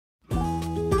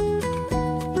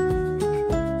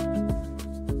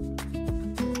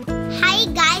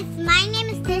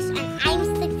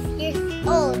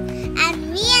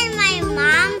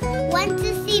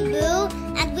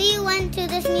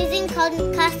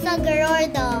called Casa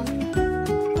Gorordo.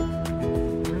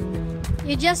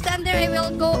 You just stand there. I will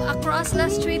go across the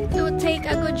street to take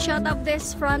a good shot of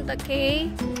this front, okay?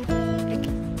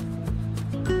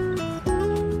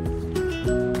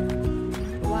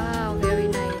 Wow, very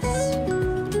nice.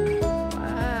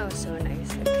 Wow, so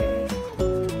nice. Okay.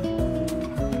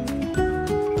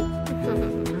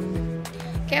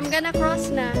 Okay, I'm gonna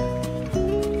cross na.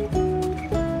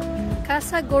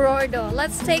 Casa Gorordo.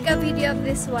 Let's take a video of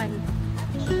this one.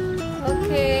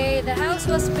 Okay, the house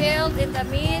was built in the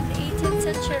mid-18th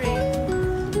century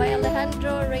by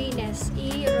Alejandro Reyes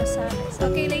y Rosales.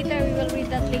 Okay, later we will read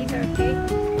that later, okay?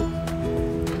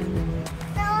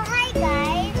 So, hi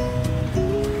guys.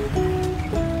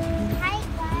 Hi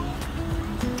guys.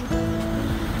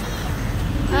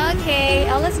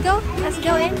 Okay, let's go. Let's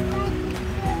go in.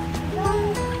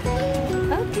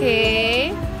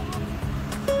 Okay.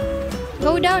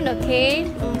 Go down, okay?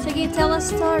 Sige, tell a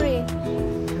story.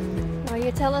 Or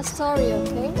you tell a story,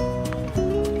 okay?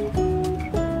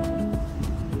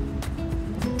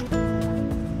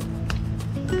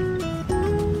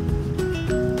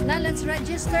 Now let's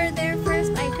register there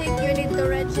first. I think you need to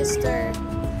register.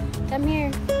 Come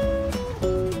here.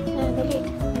 Dali.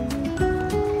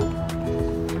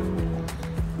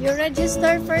 You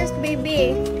register first,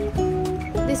 baby.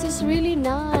 This is really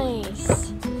nice.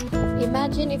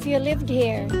 Imagine if you lived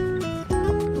here.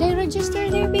 They register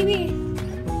there, baby.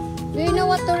 Do you know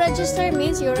what to register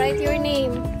means? You write your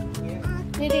name.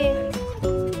 Didi.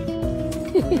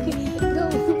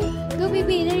 Go. Go,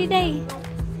 baby. Didi.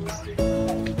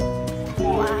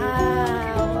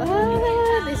 Wow.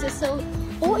 Ah, this is so...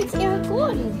 Oh, it's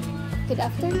aircon. Good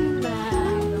afternoon,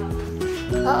 ma'am.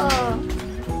 Uh-oh.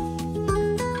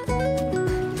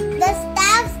 The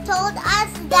staff told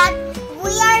us that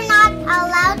we are not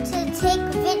allowed to take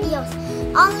videos,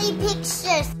 only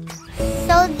pictures.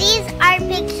 So these are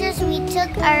pictures we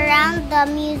took around the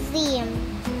museum.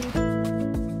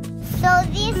 So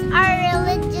these are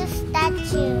religious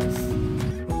statues.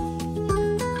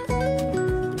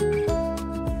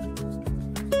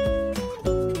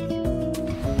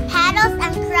 Paddles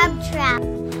and crab trap.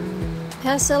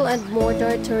 Pestle and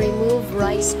mortar to remove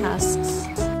rice husks.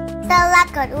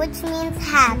 Salakot, which means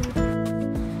hat.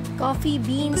 Coffee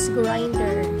beans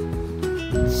grinder.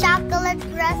 Chocolate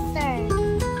presser.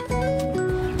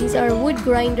 These are wood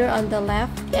grinder on the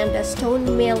left and a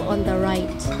stone mill on the right.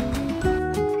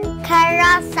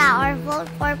 Carroza, or vote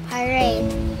for parade.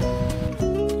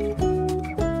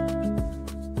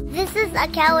 This is a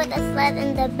cow with a sled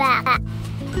in the back.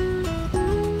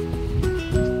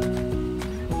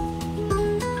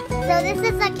 So this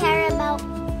is a carabao.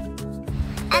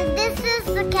 And this is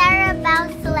the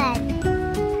carabao sled.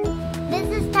 This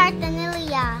is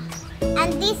Tartanilla.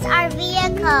 And these are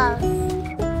vehicles.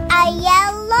 A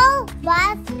yellow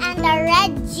bus and a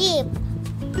red jeep.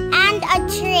 And a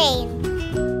train.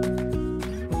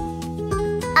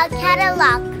 A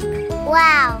Cadillac.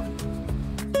 Wow.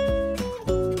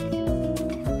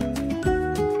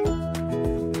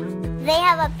 They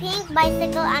have a pink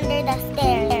bicycle under the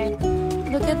stairs.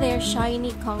 Look at their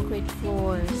shiny concrete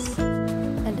floors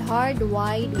and hard,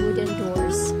 wide wooden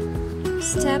doors.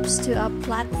 Steps to a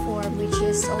platform which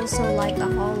is also like a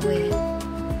hallway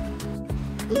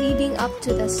leading up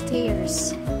to the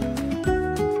stairs.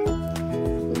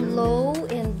 Low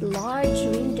and large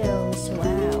windows.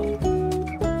 Wow.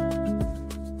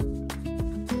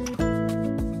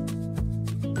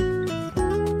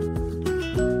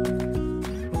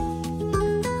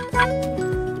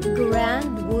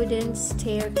 Grand wooden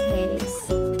staircase.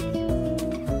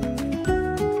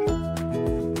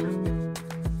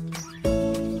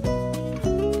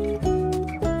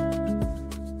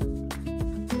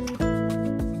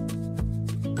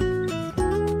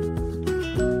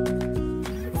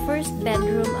 First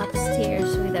bedroom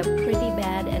upstairs with a pretty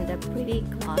bed and a pretty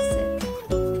closet.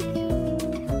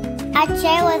 A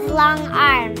chair with long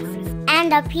arms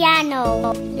and a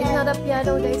piano. It's not a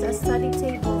piano, there's a study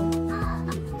table.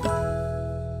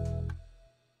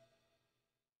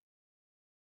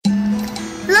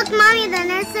 Look, Mommy, the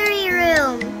nursery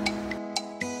room.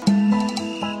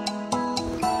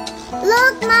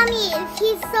 Look, Mommy,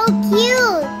 he's so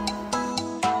cute.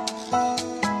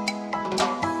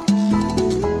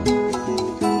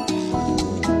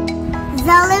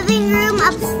 The living room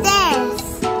upstairs.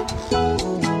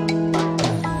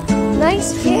 Nice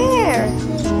chair.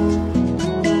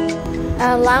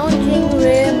 A lounging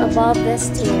room above the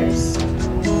stairs.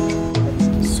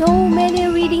 So many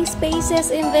reading spaces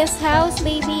in this house,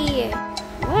 baby.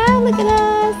 Wow, look at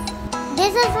us.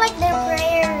 This is like their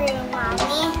prayer room,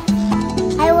 Mommy.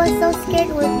 I was so scared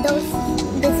with those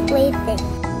display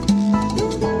things.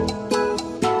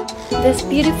 This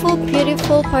beautiful,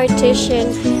 beautiful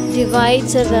partition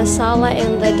divides the sala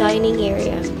and the dining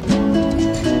area.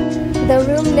 The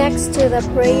room next to the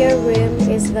prayer room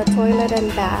is the toilet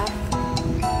and bath.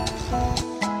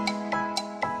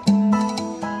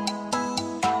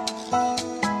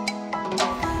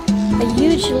 A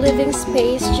huge living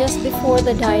space just before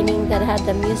the dining that had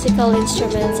the musical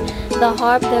instruments, the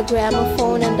harp, the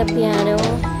gramophone, and the piano.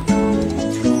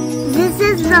 This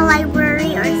is the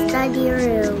library or study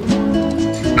room.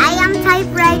 I am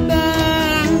typewriting.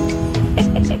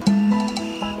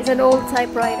 It's an old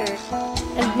typewriter.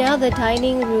 And now the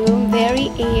dining room, very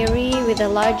airy with the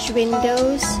large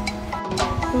windows,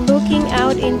 looking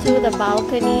out into the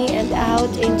balcony and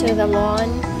out into the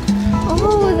lawn.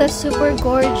 Oh, the super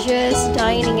gorgeous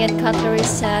dining and cutlery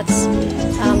sets,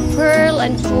 pearl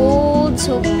and gold,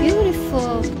 so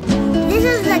beautiful. This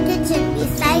is the kitchen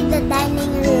beside the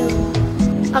dining room.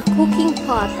 A cooking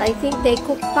pot, I think they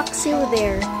cook paksiw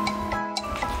there.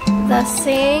 The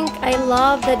sink, I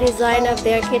love the design of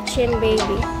their kitchen,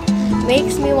 baby.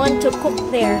 Makes me want to cook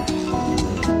there.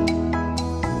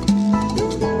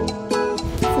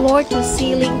 Floor to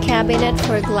ceiling cabinet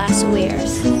for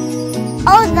glasswares.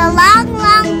 Oh, the long,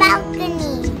 long balcony.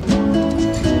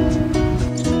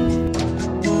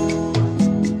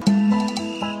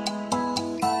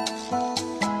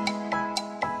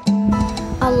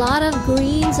 A lot of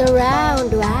greens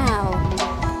around, wow.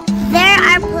 There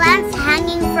are plants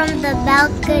hanging from the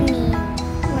balcony.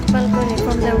 What balcony?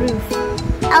 From the roof.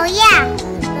 Oh yeah,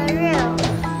 the roof.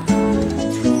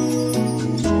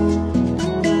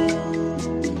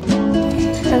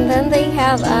 And then they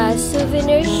have a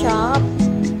souvenir shop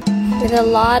with a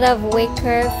lot of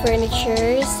wicker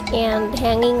furnitures and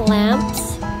hanging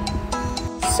lamps.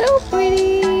 So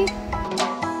pretty!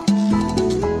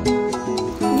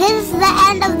 This is the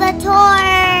end of the tour.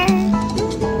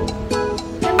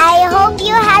 I hope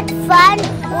you had fun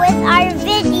with our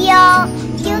video.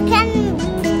 You can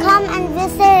come and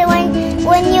visit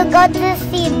when you go to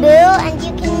Cebu, and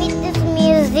you can meet this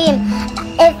museum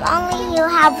if only you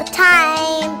have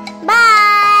time.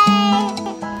 Bye!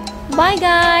 Bye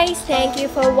guys! Thank you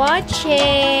for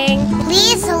watching!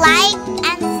 Please like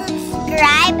and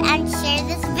subscribe and share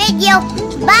this video.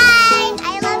 Bye!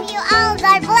 I love you all.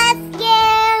 God bless.